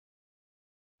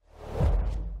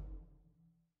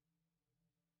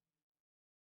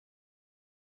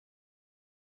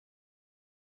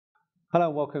Hello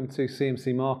and welcome to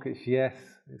CMC Markets. Yes,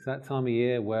 it's that time of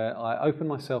year where I open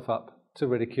myself up to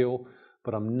ridicule,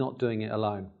 but I'm not doing it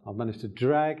alone. I've managed to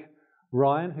drag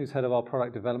Ryan, who's head of our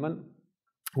product development,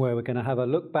 where we're going to have a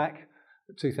look back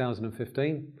at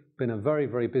 2015. Been a very,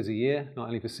 very busy year, not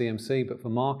only for CMC, but for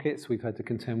markets. We've had to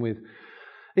contend with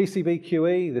ECB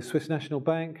QE, the Swiss National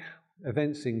Bank,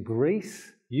 events in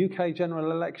Greece, UK general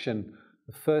election,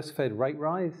 the first Fed rate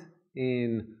rise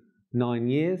in 9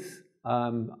 years,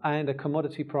 and a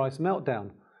commodity price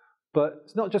meltdown. But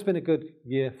it's not just been a good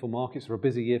year for markets or a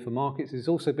busy year for markets, it's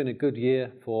also been a good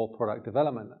year for product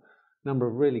development. Number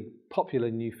of really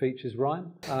popular new features,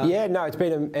 Ryan. Yeah, no, it's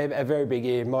been a very big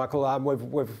year, Michael.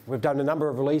 We've done a number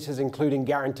of releases, including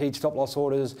guaranteed stop loss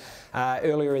orders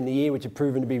earlier in the year, which have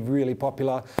proven to be really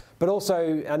popular. But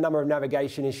also a number of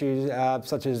navigation issues,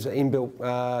 such as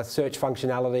inbuilt search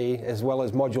functionality, as well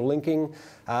as module linking,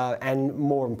 and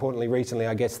more importantly, recently,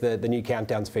 I guess the new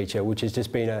countdowns feature, which has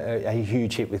just been a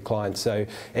huge hit with clients. So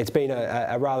it's been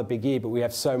a rather big year, but we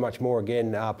have so much more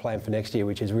again planned for next year,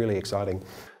 which is really exciting.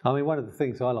 I mean, one of the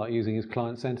things I like using is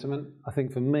client sentiment. I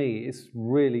think for me, it's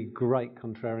really great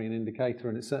contrarian indicator,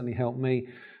 and it certainly helped me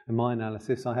in my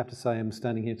analysis. I have to say I'm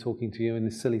standing here talking to you in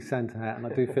this silly Santa hat, and I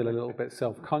do feel a little bit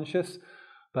self-conscious.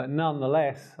 But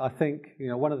nonetheless, I think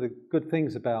one of the good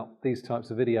things about these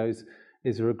types of videos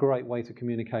is they're a great way to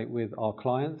communicate with our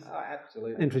clients. Oh,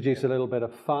 absolutely. Introduce a little bit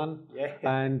of fun. Yeah.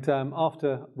 And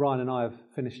after Ryan and I have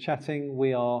finished chatting,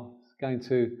 we are going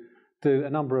to do a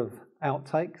number of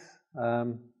outtakes.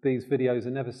 These videos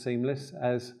are never seamless,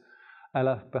 as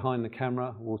Ella behind the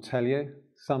camera will tell you.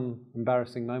 Some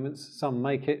embarrassing moments, some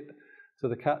make it to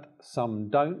the cut,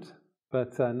 some don't.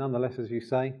 But nonetheless, as you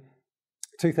say,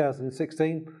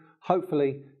 2016,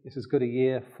 hopefully it's as good a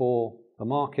year for the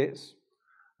markets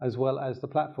as well as the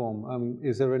platform.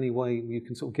 Is there any way you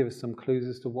can sort of give us some clues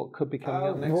as to what could be coming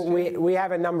out next year? We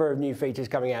have a number of new features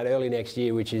coming out early next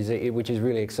year, which is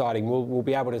really exciting. We'll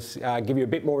be able to give you a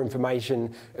bit more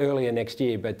information earlier next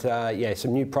year, but yeah,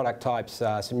 some new product types,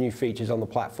 some new features on the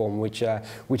platform, which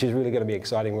is really going to be an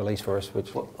exciting release for us.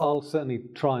 Well, I'll certainly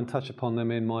try and touch upon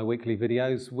them in my weekly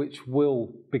videos, which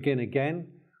will begin again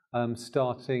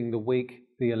starting the week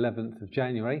the 11th of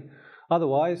January.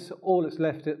 Otherwise, all that's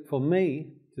left for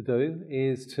me to do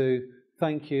is to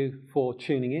thank you for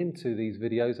tuning in to these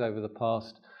videos over the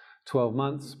past 12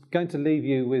 months. I'm going to leave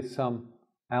you with some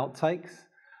outtakes,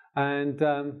 and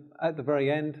at the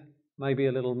very end, maybe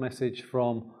a little message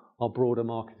from our broader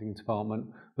marketing department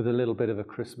with a little bit of a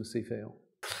Christmassy feel.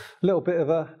 A little bit of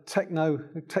a techno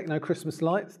Christmas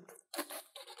lights.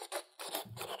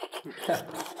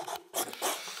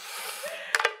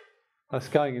 That's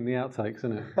going in the outtakes,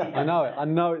 isn't it? I know it. I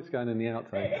know it's going in the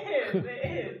outtakes. It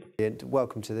is. And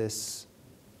welcome to this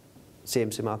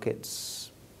CMC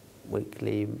Markets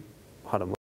weekly. Hold on,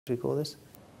 what do we call this?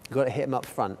 You've got to hit them up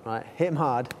front, right? Hit them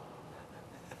hard.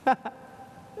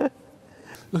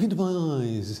 Look into my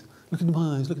eyes. Look into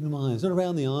my eyes. Look into my eyes. Not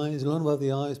around the eyes, not above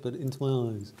the eyes, but into my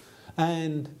eyes.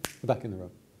 And back in the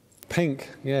row. Pink,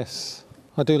 yes.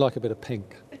 I do like a bit of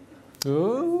pink.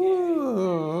 Ooh.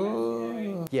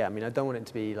 Yeah, I mean, I don't want it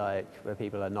to be like where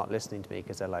people are not listening to me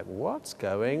because they're like, what's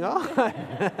going on?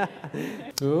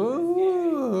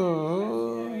 Ooh.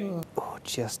 Oh,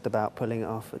 just about pulling it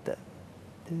off with the...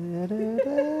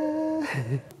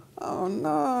 Oh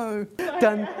no.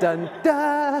 Dun, dun,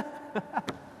 dun.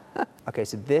 Okay,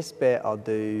 so this bit I'll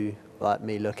do like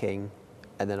me looking,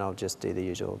 and then I'll just do the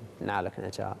usual now looking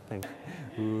at the chart thing.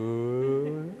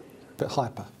 Bit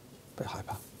hyper. Bit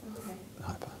hyper. Okay. Bit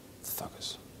hyper.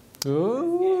 Focus.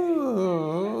 Ooh.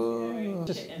 You're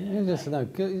just no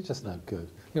good. You're just no good.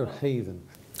 You're a heathen.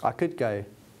 I could go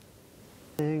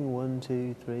 1,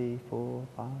 2, 3, 4,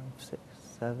 5, 6,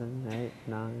 7, 8,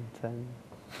 9, 10.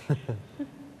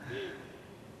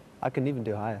 I can even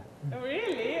do higher.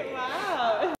 Really?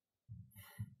 Wow.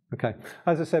 Okay.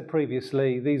 As I said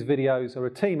previously, these videos are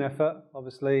a team effort.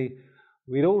 Obviously,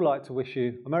 we'd all like to wish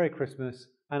you a Merry Christmas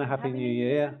and a Happy New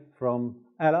Year from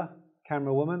Ella,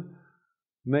 camera woman,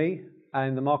 me,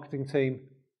 and the marketing team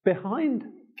behind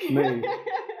me.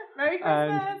 Merry Christmas.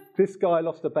 And this guy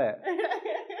lost a bet.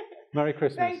 Merry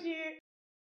Christmas. Thank you.